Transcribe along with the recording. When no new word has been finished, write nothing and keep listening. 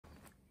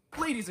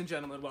Ladies and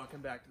gentlemen, welcome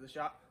back to the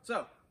shop.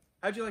 So,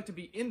 how'd you like to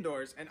be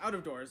indoors and out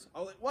of doors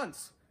all at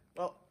once?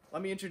 Well,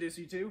 let me introduce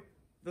you to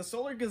the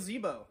solar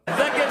gazebo. The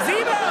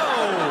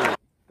gazebo!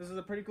 This is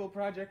a pretty cool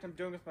project I'm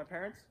doing with my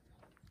parents.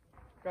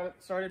 Got it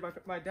started,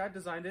 my dad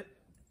designed it.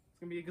 It's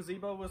gonna be a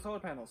gazebo with solar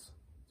panels.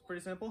 It's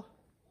pretty simple.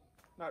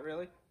 Not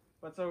really.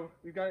 But so,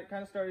 we've got it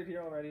kind of started here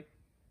already.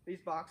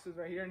 These boxes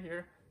right here and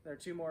here. There are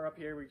two more up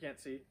here we can't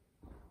see.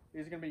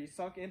 These are gonna be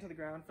sunk into the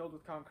ground, filled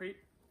with concrete.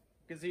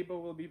 Gazebo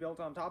will be built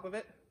on top of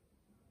it.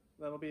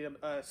 That'll be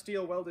a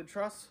steel welded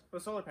truss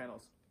with solar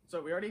panels.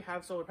 So we already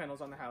have solar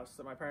panels on the house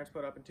that my parents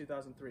put up in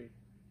 2003.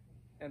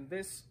 And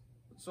this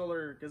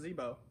solar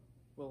gazebo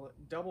will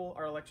double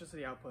our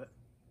electricity output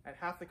at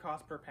half the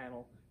cost per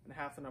panel and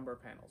half the number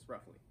of panels,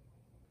 roughly.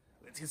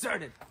 Let's get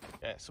started.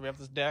 Okay, so we have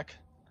this deck.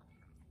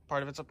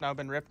 Part of it's now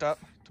been ripped up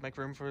to make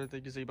room for the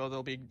gazebo.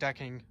 There'll be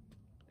decking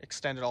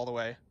extended all the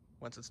way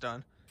once it's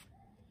done.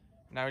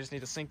 Now we just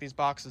need to sink these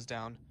boxes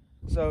down.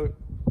 So,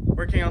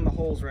 working on the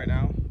holes right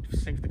now to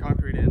sink the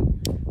concrete in.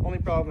 Only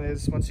problem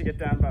is, once you get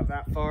down about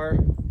that far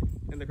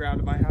in the ground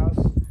of my house,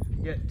 you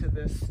get to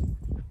this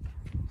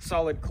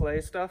solid clay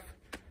stuff.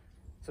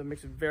 So it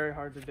makes it very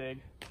hard to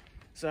dig.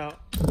 So,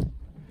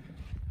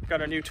 we've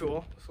got our new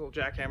tool, this little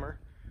jackhammer.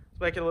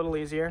 Let's make it a little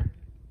easier.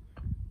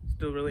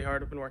 Still really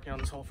hard, I've been working on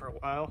this hole for a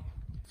while.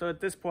 So at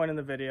this point in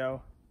the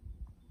video,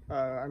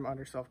 I'm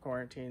under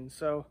self-quarantine,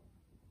 so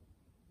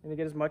I'm gonna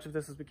get as much of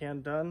this as we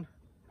can done.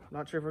 I'm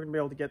not sure if we're gonna be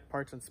able to get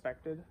parts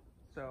inspected,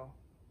 so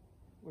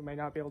we may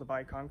not be able to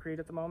buy concrete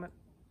at the moment.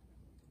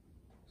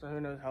 So who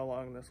knows how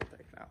long this will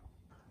take now.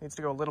 Needs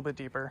to go a little bit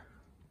deeper,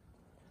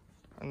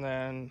 and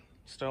then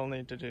still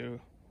need to do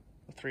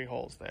the 3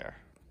 holes there.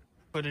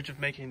 Footage of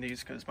making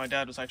these, because my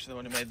dad was actually the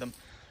one who made them.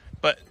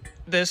 But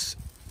this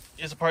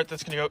is a part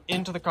that's gonna go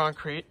into the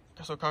concrete,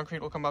 so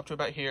concrete will come up to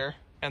about here,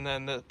 and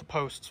then the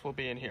posts will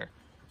be in here.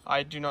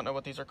 I do not know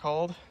what these are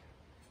called,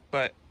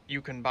 but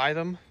you can buy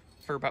them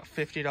for about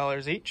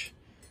 $50 each.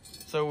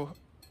 So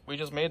we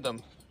just made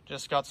them.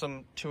 Just got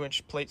some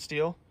 2-inch plate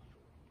steel,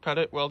 cut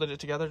it, welded it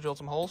together, drilled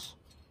some holes.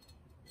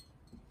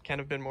 Can't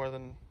have been more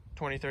than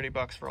 20-30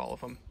 bucks for all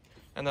of them.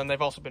 And then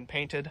they've also been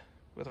painted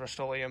with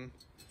Rust-Oleum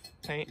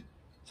paint,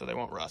 so they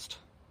won't rust.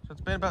 So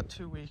it's been about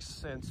 2 weeks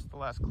since the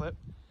last clip.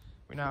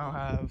 We now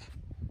have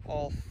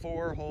all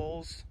 4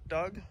 holes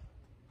dug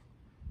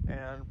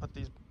and put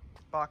these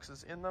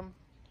boxes in them.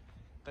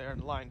 They're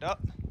lined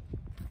up.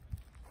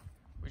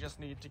 We just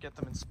need to get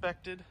them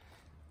inspected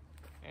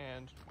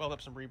and weld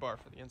up some rebar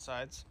for the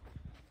insides.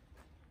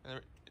 And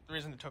the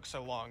reason it took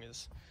so long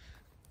is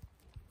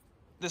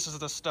this is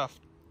the stuff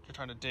you're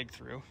trying to dig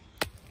through,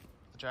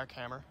 the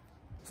jackhammer.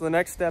 So the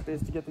next step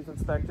is to get these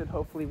inspected.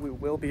 Hopefully we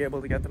will be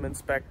able to get them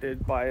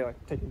inspected by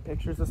taking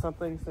pictures or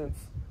something, since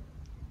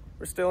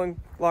we're still in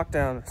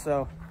lockdown.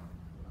 So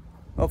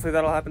hopefully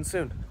that'll happen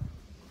soon.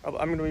 I'm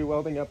going to be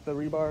welding up the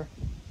rebar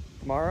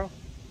tomorrow,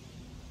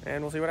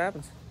 and we'll see what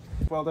happens.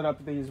 Welded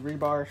up these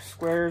rebar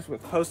squares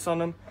with posts on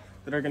them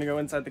that are going to go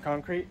inside the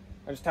concrete.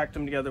 I just tacked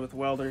them together with a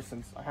welder,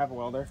 since I have a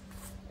welder.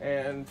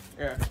 And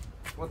yeah,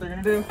 what they're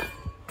going to do,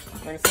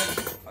 like I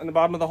said, on the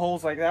bottom of the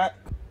holes like that,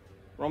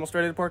 we're almost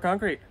ready to pour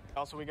concrete.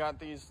 Also, we got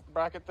these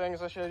bracket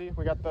things I showed you.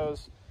 We got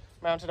those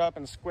mounted up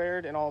and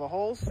squared in all the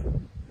holes.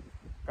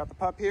 Got the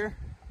pup here.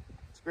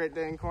 It's a great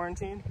day in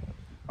quarantine.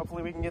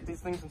 Hopefully we can get these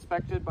things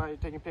inspected by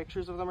taking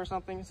pictures of them or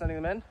something,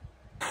 sending them in.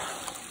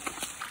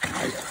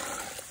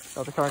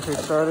 Got the concrete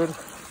started,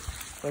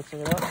 mixing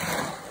it up.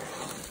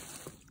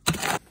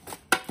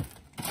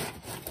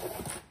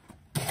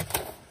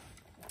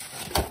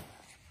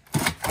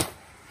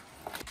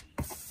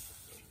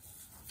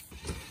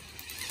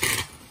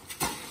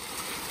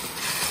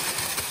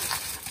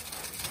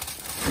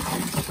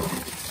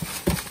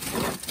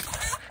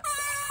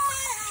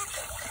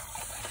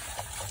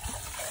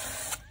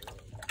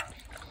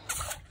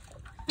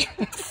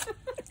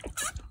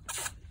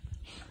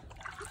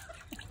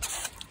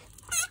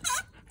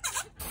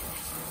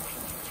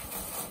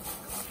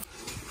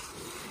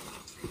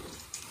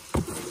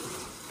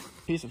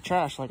 Piece of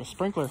trash like a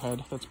sprinkler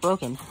head that's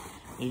broken.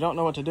 You don't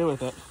know what to do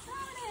with it.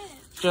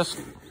 Just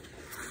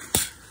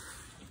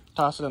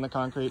toss it in the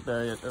concrete,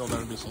 bury it. It'll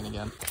never be seen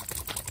again.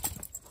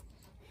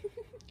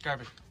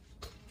 Garbage.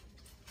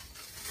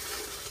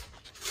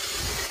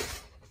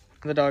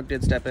 The dog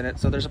did step in it,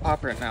 so there's a paw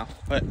print now.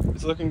 But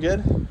it's looking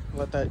good.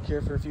 Let that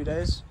cure for a few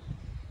days.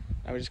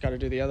 Now we just got to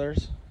do the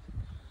others.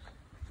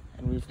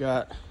 And we've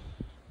got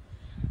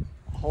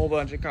a whole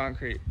bunch of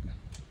concrete.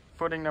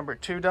 Footing number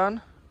 2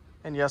 done.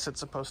 And yes, it's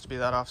supposed to be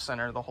that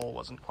off-center. The hole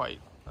wasn't quite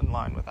in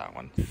line with that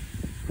one.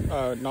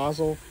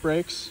 Nozzle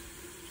breaks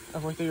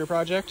halfway through your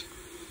project.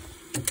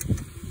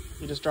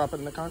 You just drop it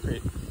in the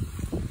concrete.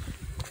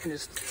 You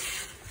just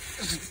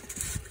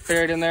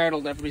bury it in there.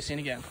 It'll never be seen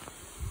again.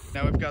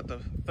 Now we've got the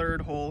 3rd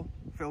hole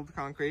filled with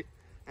concrete.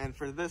 And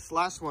for this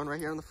last one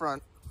right here in the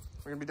front,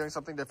 we're gonna be doing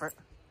something different.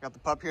 Got the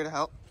pup here to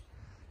help.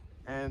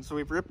 And so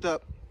we've ripped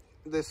up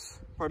this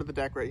part of the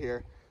deck right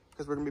here,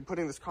 because we're gonna be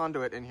putting this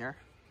conduit in here.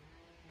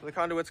 So the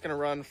conduit's gonna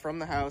run from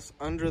the house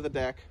under the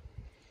deck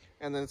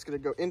and then it's gonna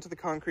go into the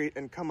concrete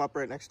and come up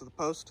right next to the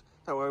post.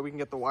 That way we can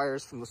get the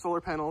wires from the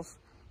solar panels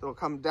that will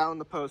come down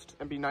the post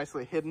and be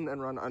nicely hidden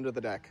and run under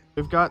the deck.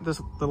 We've got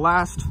the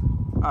last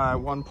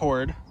one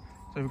poured.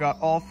 So we've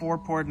got all 4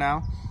 poured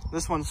now.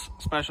 This one's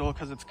special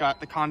because it's got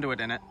the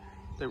conduit in it.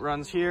 It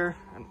runs here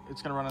and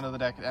it's gonna run under the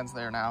deck. It ends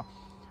there now.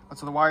 And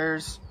so the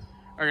wires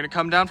are gonna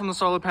come down from the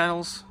solar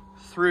panels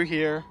through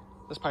here.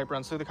 This pipe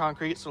runs through the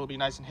concrete, so it'll be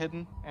nice and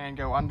hidden and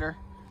go under.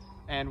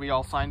 And we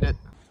all signed it.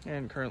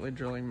 And currently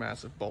drilling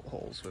massive bolt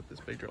holes with this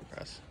big drill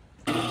press.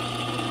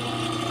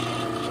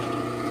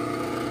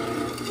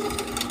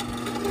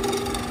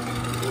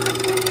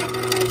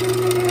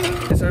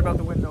 Sorry about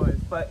the wind noise,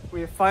 but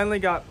we have finally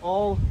got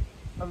all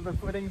of the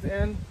footings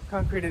in.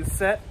 Concrete is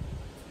set,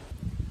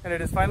 and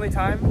it is finally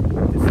time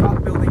to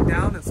stop building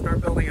down and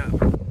start building up.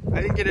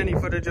 I didn't get any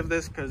footage of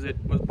this because it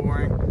was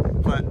boring,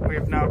 but we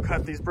have now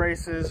cut these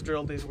braces,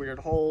 drilled these weird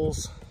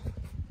holes,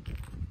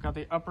 got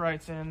the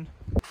uprights in.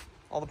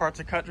 All the parts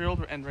are cut,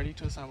 drilled, and ready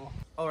to assemble.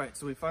 All right,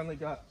 so we finally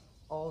got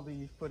all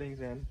the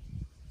footings in.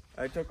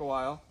 It took a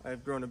while.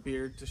 I've grown a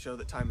beard to show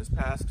that time has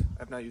passed.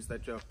 I've now used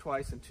that joke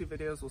twice in 2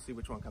 videos. We'll see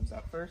which one comes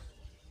out first.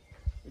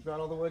 We've got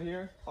all the wood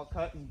here, all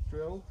cut and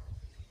drilled.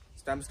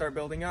 It's time to start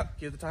building up.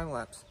 Cue the time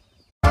lapse.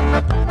 All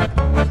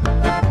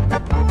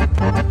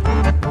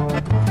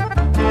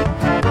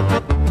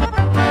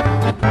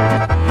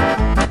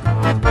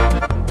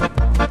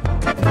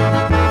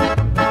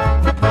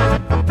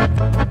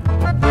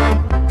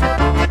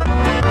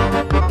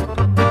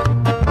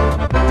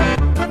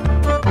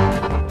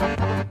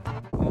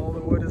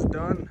the wood is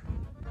done.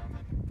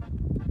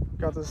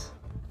 Got this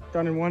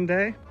done in 1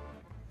 day. You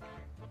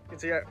can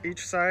see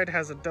each side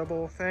has a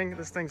double thing.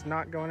 This thing's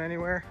not going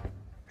anywhere.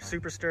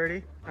 Super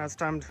sturdy. Now it's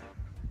time to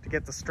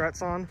get the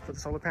struts on for the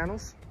solar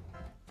panels.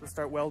 We'll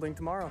start welding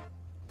tomorrow.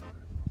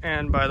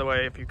 And by the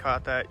way, if you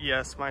caught that,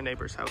 yes, my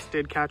neighbor's house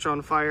did catch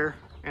on fire,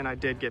 and I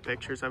did get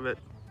pictures of it.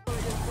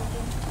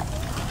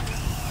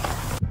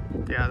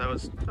 Yeah, that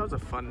was a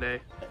fun day.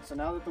 So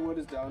now that the wood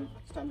is done,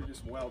 it's time to do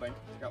some welding.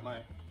 I got my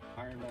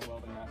Iron Man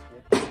welding mask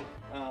here.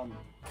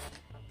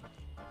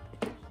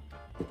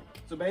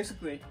 So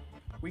basically,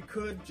 we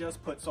could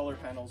just put solar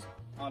panels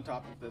on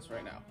top of this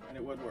right now, and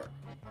it would work.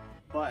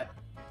 But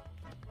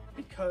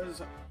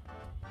because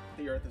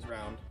the Earth is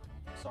round,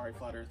 sorry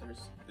flat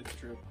earthers, it's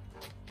true,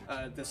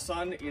 the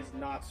sun is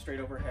not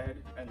straight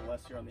overhead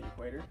unless you're on the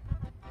equator.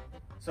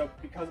 So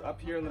because up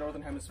here in the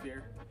northern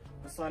hemisphere,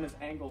 the sun is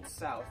angled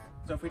south.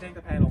 So if we take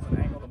the panels and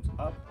angle them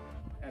up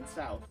and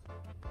south,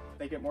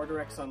 they get more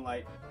direct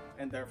sunlight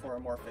and therefore are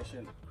more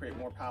efficient, create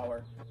more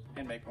power,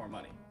 and make more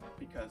money,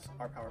 because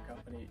our power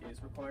company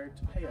is required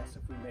to pay us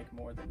if we make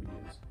more than we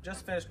use.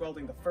 Just finished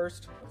welding the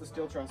first of the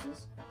steel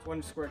trusses. It's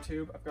 1 square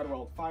tube. I've got to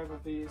weld 5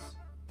 of these.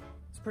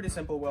 It's a pretty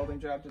simple welding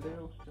job to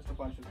do, just a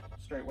bunch of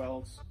straight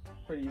welds,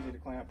 pretty easy to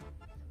clamp.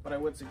 But I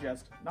would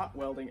suggest not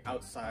welding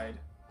outside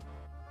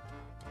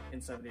in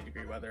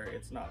 70-degree weather.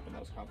 It's not the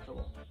most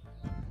comfortable.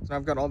 So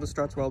I've got all the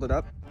struts welded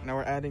up. Now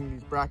we're adding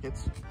these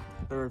brackets.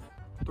 There are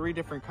 3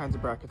 different kinds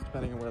of brackets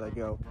depending on where they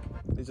go.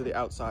 These are the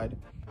outside.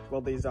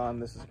 Weld these on.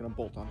 This is going to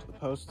bolt onto the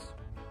posts.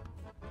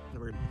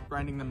 And we're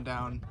grinding them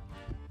down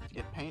to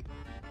get paint.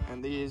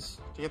 And these,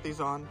 to get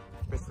these on,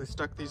 basically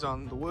stuck these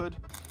on the wood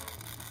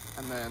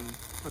and then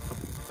put the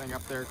thing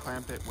up there,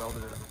 clamped it,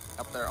 welded it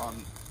up there on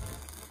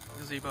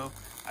the gazebo.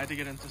 I had to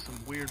get into some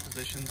weird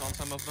positions on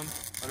some of them,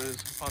 but it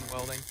was fun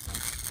welding.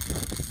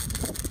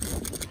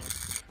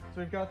 So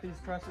we've got these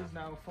trusses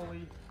now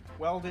fully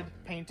welded,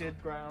 painted,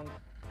 ground.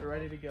 They're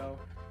ready to go.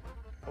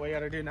 All we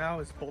gotta do now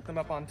is bolt them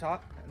up on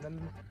top and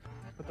then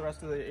put the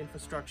rest of the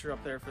infrastructure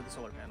up there for the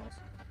solar panels.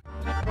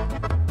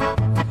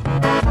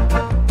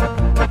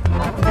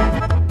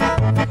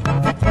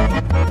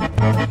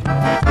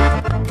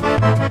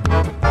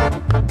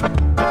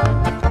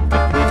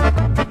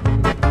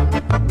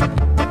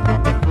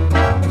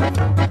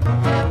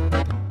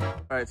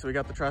 Alright, so we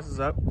got the trusses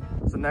up.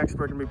 So next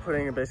we're gonna be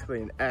putting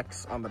basically an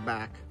X on the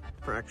back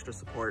for extra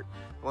support.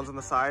 The ones on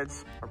the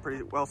sides are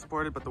pretty well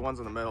supported, but the ones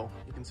in the middle,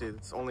 you can see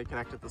it's only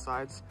connected to the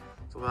sides.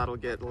 So that'll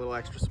get a little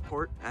extra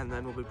support. And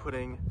then we'll be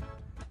putting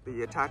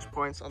the attach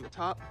points on the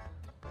top,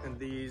 and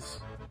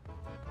these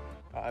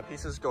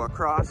pieces go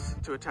across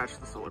to attach to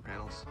the solar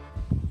panels.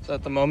 So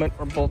at the moment,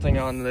 we're bolting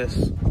on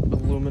this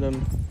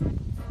aluminum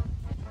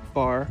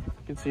bar.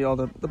 You can see all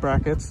the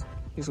brackets.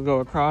 These will go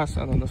across,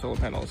 and then the solar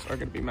panels are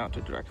going to be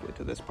mounted directly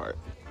to this part.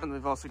 And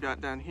we've also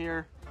got down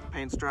here,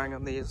 paint's drying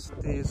on these.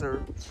 These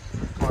are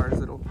bars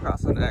that'll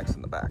cross an X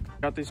in the back.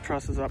 Got these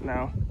trusses up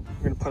now.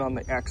 We're going to put on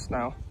the X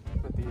now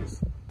with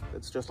these.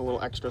 It's just a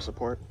little extra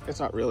support. It's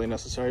not really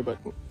necessary, but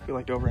we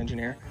like to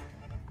over-engineer.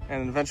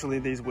 And eventually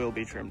these will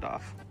be trimmed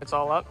off. It's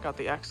all up, got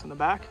the X in the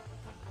back.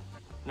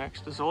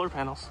 Next, the solar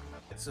panels.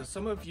 So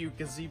some of you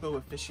gazebo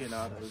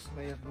aficionados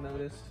may have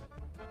noticed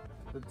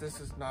that this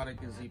is not a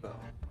gazebo,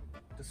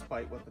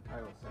 despite what the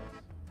title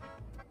says.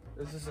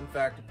 This is in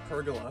fact a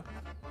pergola.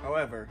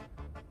 However,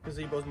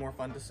 gazebo is more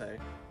fun to say.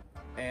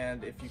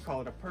 And if you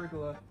call it a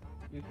pergola,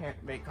 you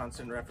can't make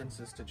constant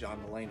references to John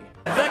Mulaney.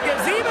 The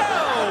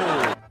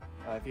Gazebo!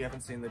 If you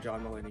haven't seen the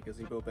John Mulaney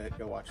Gazebo bit,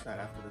 go watch that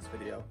after this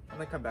video, and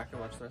then come back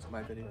and watch the rest of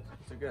my videos.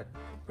 They're good.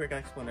 Quick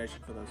explanation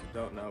for those who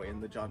don't know, in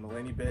the John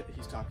Mulaney bit,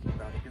 he's talking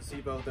about a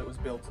gazebo that was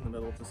built in the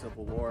middle of the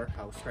Civil War,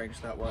 how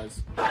strange that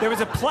was. There was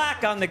a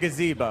plaque on the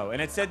gazebo,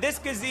 and it said, "This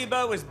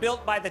gazebo was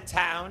built by the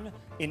town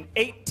in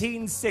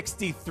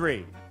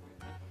 1863.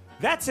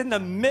 That's in the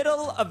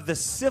middle of the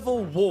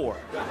Civil War.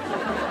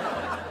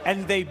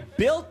 And they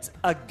built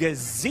a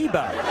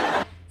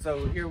gazebo.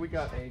 So here we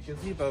got a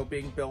gazebo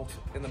being built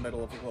in the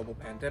middle of a global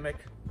pandemic.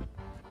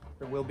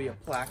 There will be a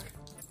plaque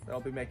that I'll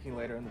be making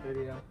later in the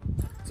video.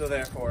 So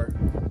therefore,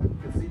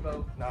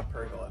 gazebo, not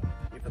pergola,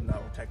 even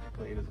though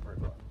technically it is a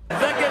pergola. The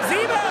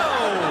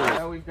gazebo!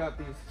 Now we've got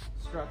these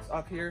struts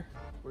up here.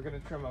 We're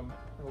gonna trim them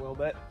in a little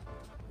bit.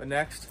 But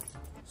next,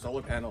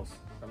 solar panels.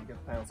 So I'm gonna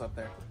get the panels up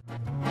there.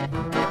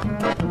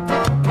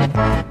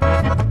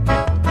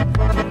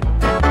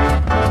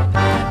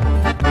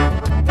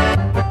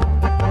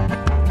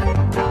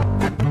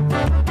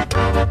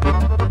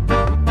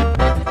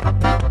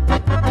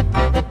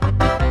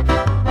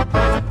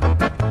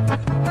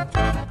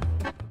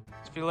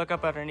 If you look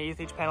up underneath,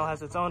 each panel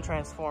has its own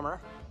transformer,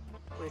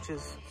 which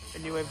is a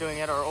new way of doing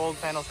it. Our old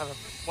panels have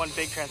one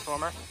big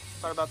transformer.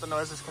 Sorry about the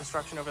noises,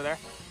 construction over there.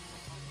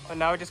 But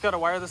now we just gotta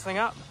wire this thing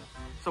up.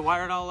 So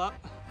wire it all up.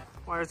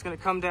 Wire's gonna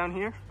come down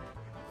here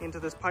into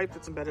this pipe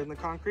that's embedded in the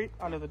concrete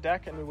under the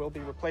deck, and we will be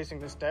replacing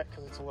this deck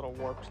because it's a little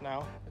warped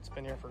now. It's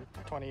been here for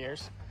 20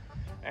 years.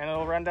 And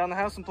it'll run down the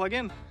house and plug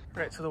in.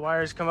 Right, so the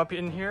wires come up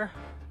in here,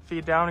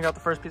 feed down, we got the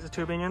first piece of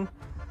tubing in,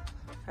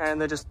 and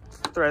they just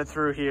thread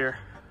through here.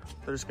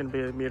 There's going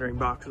to be metering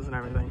boxes and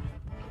everything.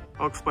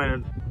 I'll explain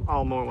it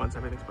all more once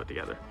everything's put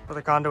together. But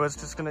the conduit's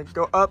just going to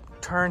go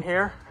up, turn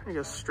here, and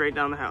go straight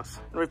down the house.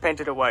 And we've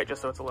painted it white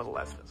just so it's a little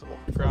less visible.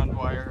 Ground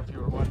wire, if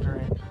you were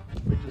wondering.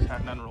 We just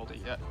hadn't unrolled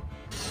it yet.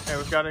 Okay,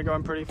 we've got it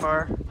going pretty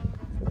far.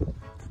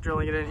 Just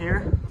drilling it in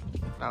here.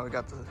 Now we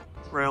got the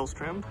rails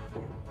trimmed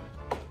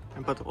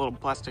and put the little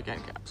plastic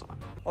end caps on.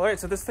 All right,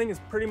 so this thing is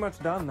pretty much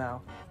done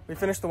now. We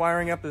finished the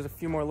wiring up. There's a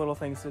few more little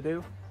things to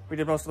do. We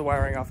did most of the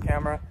wiring off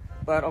camera,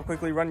 but I'll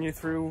quickly run you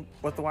through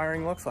what the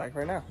wiring looks like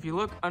right now. If you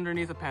look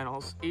underneath the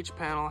panels, each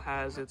panel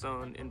has its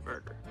own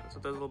inverter. That's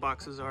what those little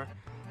boxes are.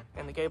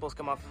 And the cables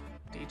come off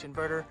to each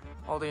inverter.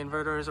 All the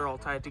inverters are all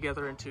tied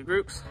together in two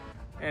groups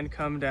and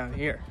come down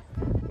here.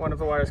 One of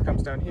the wires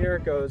comes down here,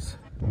 goes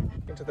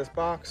into this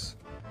box,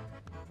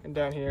 and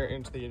down here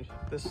into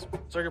this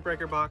circuit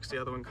breaker box. The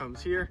other one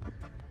comes here,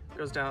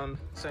 goes down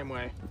the same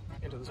way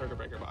into the circuit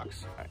breaker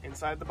box.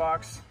 Inside the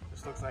box,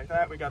 this looks like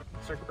that. We got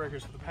circuit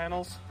breakers for the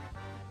panels.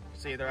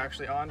 See, they're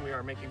actually on. We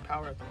are making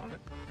power at the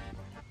moment.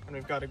 And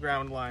we've got a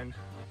ground line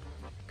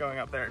going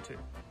up there too.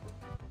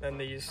 Then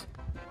these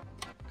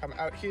come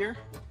out here.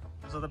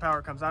 So the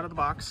power comes out of the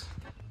box,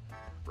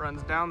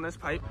 runs down this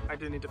pipe. I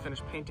do need to finish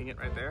painting it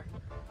right there.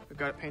 We've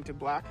got it painted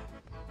black.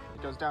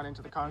 It goes down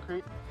into the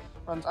concrete,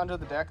 runs under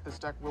the deck. This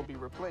deck will be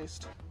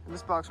replaced. And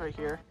this box right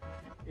here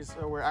is,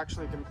 so we're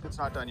actually, it's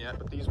not done yet,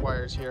 but these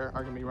wires here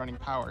are gonna be running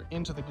power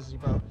into the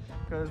gazebo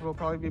because we'll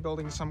probably be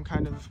building some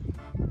kind of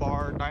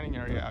bar dining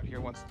area out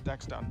here once the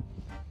deck's done.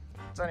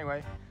 So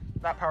anyway,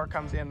 that power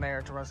comes in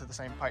there to run through the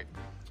same pipe.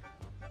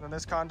 And then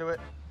this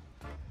conduit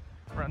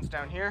runs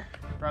down here,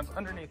 runs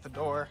underneath the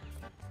door,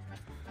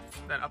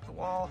 then up the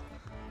wall,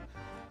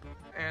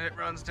 and it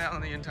runs down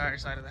the entire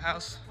side of the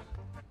house,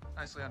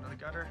 nicely under the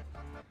gutter,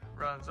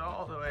 runs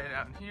all the way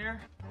down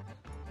here,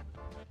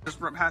 just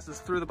passes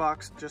through the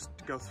box just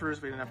to go through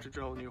so we didn't have to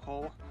drill a new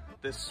hole.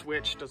 This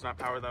switch does not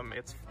power them.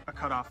 It's a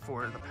cutoff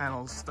for the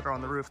panels that are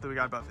on the roof that we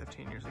got about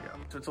 15 years ago.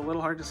 So it's a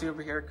little hard to see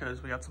over here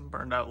because we got some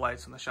burned out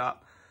lights in the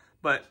shop.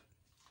 But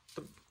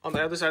on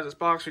the other side of this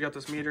box, we got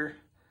this meter,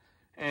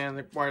 and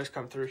the wires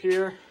come through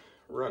here,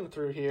 run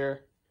through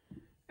here,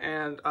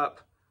 and up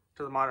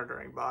to the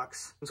monitoring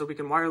box. And so we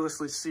can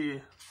wirelessly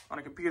see on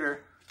a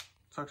computer,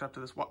 it's hooked up to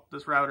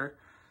this router,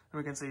 and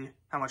we can see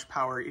how much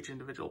power each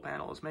individual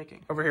panel is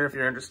making. Over here, if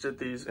you're interested,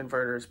 these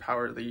inverters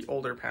power the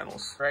older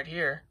panels. Right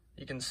here,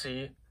 you can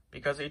see,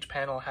 because each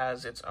panel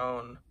has its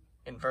own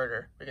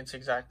inverter, we can see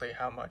exactly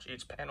how much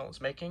each panel is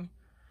making.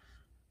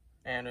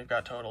 And we've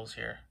got totals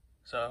here.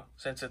 So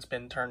since it's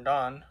been turned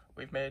on,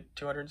 we've made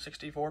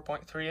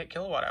 264.38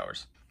 kilowatt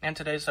hours. And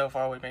today so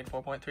far, we've made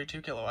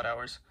 4.32 kilowatt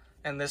hours.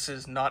 And this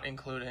is not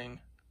including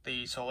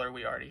the solar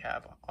we already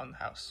have on the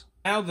house.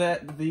 Now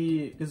that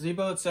the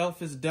gazebo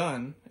itself is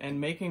done and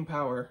making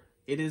power,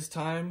 it is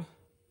time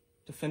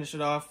to finish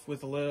it off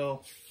with a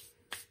little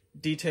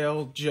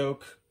detailed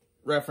joke,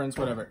 reference,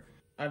 whatever.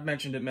 I've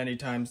mentioned it many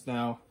times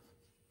now.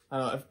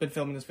 I've been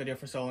filming this video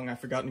for so long I've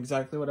forgotten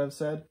exactly what I've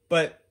said.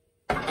 But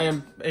I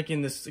am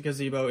making this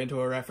gazebo into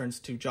a reference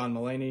to John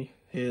Mulaney,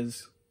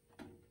 his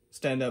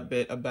stand-up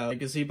bit about a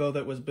gazebo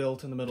that was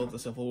built in the middle of the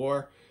Civil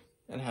War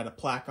and had a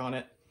plaque on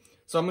it.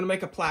 So I'm going to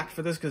make a plaque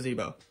for this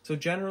gazebo. So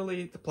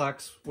generally, the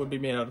plaques would be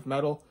made out of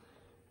metal,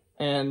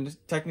 and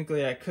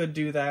technically I could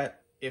do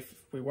that if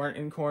we weren't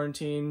in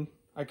quarantine.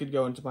 I could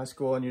go into my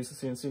school and use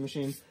the CNC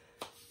machine,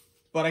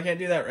 but I can't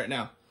do that right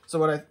now. So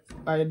what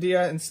my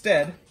idea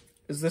instead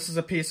is this is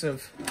a piece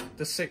of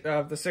the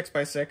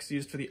 6x6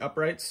 used for the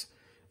uprights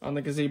on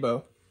the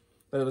gazebo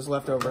that was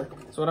left over.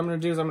 So what I'm going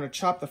to do is I'm going to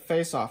chop the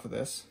face off of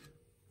this,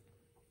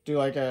 do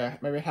like a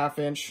maybe a 1/2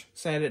 inch,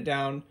 sand it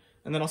down,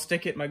 and then I'll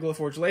stick it in my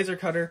Glowforge laser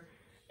cutter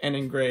and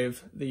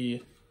engrave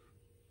the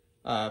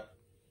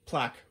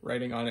plaque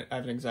writing on it. I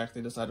haven't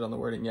exactly decided on the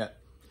wording yet.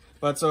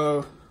 But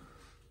so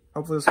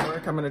hopefully this will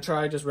work. I'm going to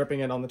try just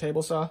ripping it on the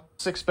table saw.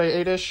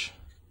 6x8-ish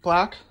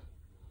plaque,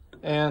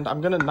 and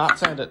I'm going to not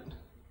sand it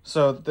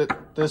so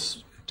that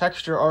this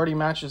texture already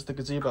matches the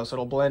gazebo, so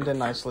it'll blend in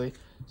nicely.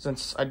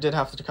 Since I did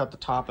have to cut the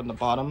top and the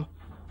bottom,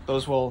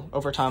 those will,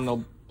 over time,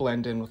 they'll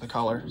blend in with the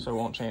color, so it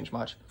won't change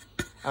much.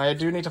 I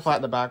do need to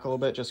flatten the back a little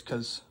bit just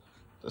because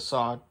the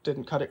saw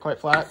didn't cut it quite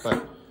flat, but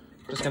I'm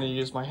just going to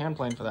use my hand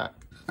plane for that.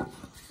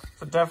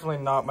 So definitely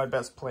not my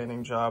best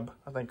planing job.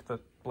 I think the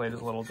blade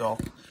is a little dull,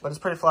 but it's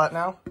pretty flat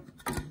now.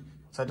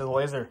 Let's head to the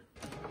laser.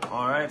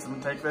 All right, so I'm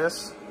gonna take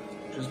this,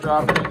 just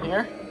drop it in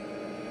here,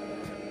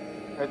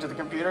 head to the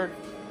computer,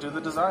 do the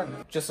design.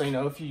 Just so you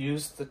know, if you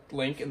use the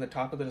link in the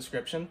top of the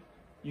description,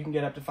 you can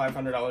get up to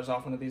 $500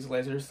 off one of these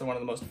lasers. They're one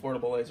of the most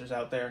affordable lasers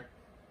out there.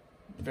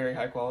 Very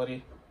high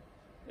quality.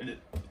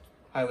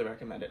 Highly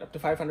recommend it. Up to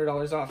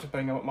 $500 off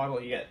depending on what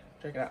model you get.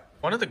 Check it out.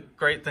 One of the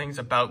great things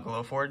about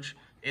Glowforge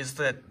is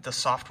that the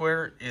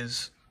software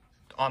is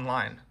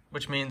online,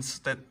 which means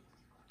that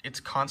it's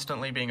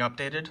constantly being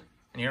updated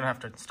and you don't have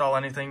to install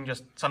anything.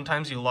 Just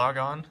sometimes you log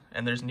on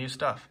and there's new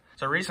stuff.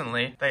 So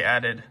recently they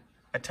added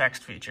a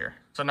text feature.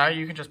 So now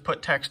you can just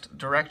put text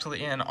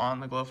directly in on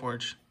the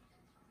Glowforge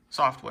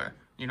software.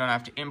 You don't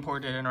have to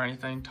import it in or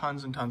anything.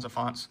 Tons and tons of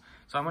fonts.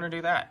 So I'm going to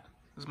do that.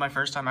 This is my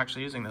first time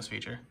actually using this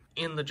feature.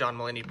 In the John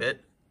Mulaney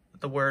bit,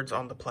 the words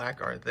on the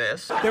plaque are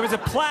this. There was a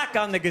plaque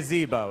on the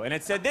gazebo, and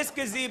it said, "This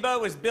gazebo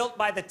was built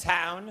by the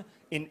town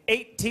in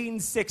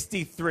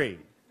 1863.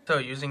 So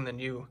using the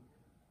new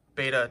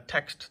beta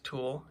text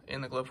tool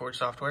in the Glowforge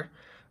software,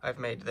 I've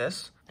made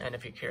this. And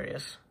if you're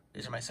curious,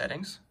 these are my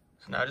settings.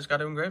 So now I just got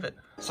to engrave it.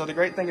 So the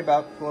great thing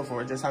about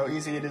Glowforge is how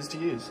easy it is to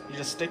use. You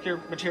just stick your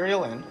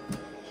material in,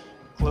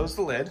 close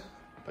the lid,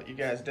 put you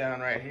guys down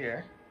right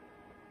here.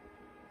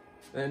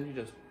 Then you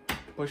just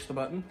push the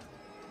button,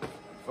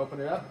 open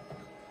it up,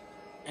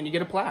 and you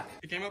get a plaque.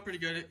 It came out pretty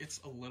good.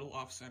 It's a little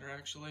off center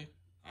actually.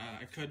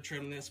 I could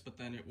trim this, but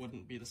then it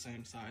wouldn't be the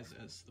same size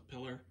as the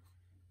pillar,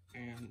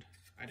 and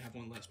I'd have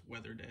one less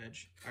weathered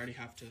edge. I already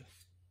have to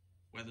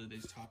weather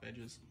these top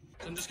edges.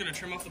 So I'm just gonna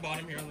trim off the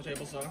bottom here on the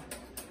table saw,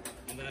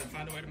 and then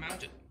find a way to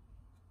mount it.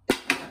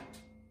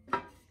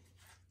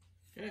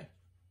 Okay,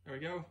 there we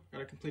go.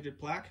 Got a completed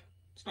plaque.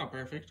 It's not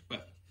perfect,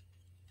 but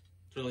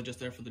it's really just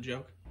there for the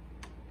joke.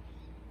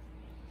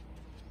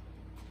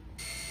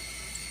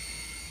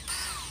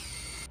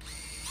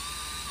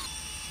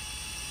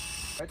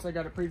 Right, so I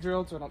got it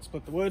pre-drilled so I don't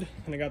split the wood,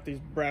 and I got these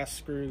brass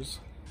screws.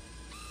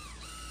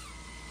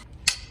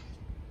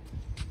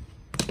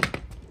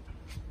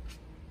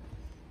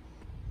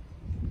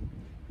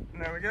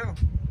 And there we go.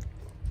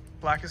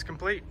 Plaque is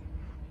complete.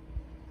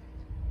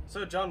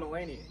 So John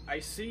Mulaney, I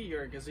see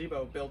your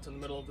gazebo built in the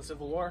middle of the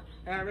Civil War,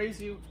 and I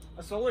raise you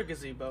a solar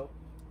gazebo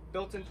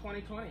built in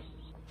 2020.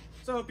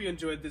 So I hope you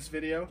enjoyed this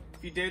video.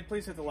 If you did,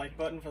 please hit the like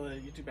button for the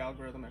YouTube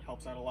algorithm. It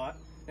helps out a lot.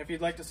 If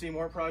you'd like to see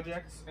more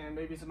projects and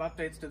maybe some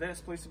updates to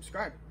this, please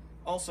subscribe.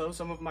 Also,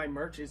 some of my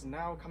merch is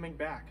now coming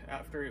back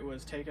after it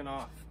was taken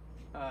off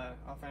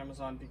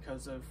Amazon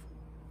because of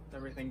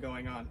everything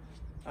going on.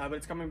 But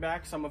it's coming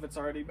back. Some of it's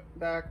already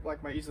back,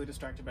 like my Easily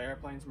Distracted by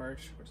Airplanes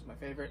merch, which is my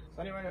favorite.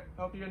 So anyway,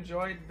 I hope you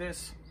enjoyed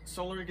this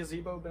solar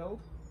gazebo build.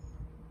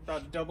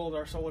 Thought it doubled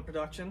our solar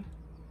production.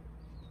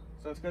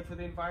 So it's good for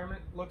the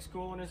environment, looks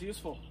cool, and is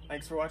useful.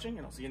 Thanks for watching,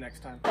 and I'll see you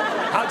next time.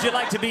 How'd you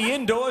like to be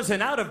indoors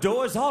and out of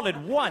doors all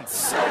at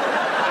once?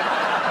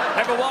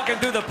 Ever walking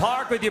through the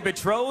park with your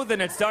betrothed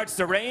and it starts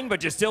to rain,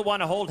 but you still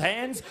want to hold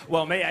hands?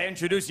 Well, may I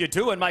introduce you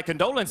to, and my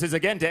condolences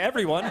again to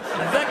everyone, the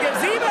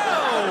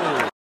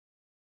Gazebo!